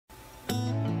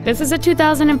This is a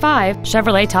 2005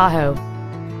 Chevrolet Tahoe.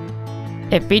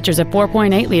 It features a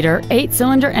 4.8-liter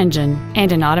 8-cylinder engine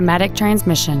and an automatic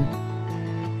transmission.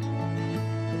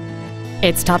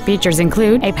 Its top features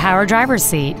include a power driver's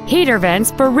seat, heater vents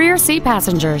for rear seat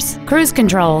passengers, cruise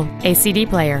control, a CD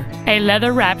player, a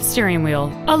leather-wrapped steering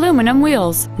wheel, aluminum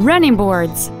wheels, running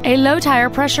boards, a low tire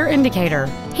pressure indicator,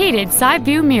 heated side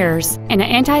view mirrors, and an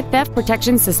anti-theft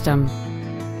protection system.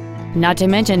 Not to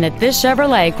mention that this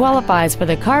Chevrolet qualifies for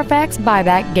the Carfax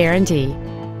buyback guarantee.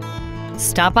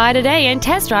 Stop by today and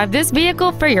test drive this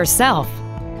vehicle for yourself.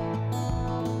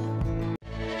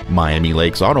 Miami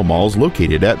Lakes Automall is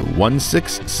located at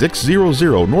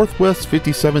 16600 Northwest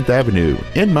 57th Avenue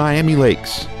in Miami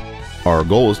Lakes. Our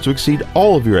goal is to exceed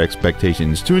all of your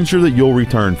expectations to ensure that you'll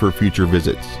return for future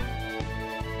visits.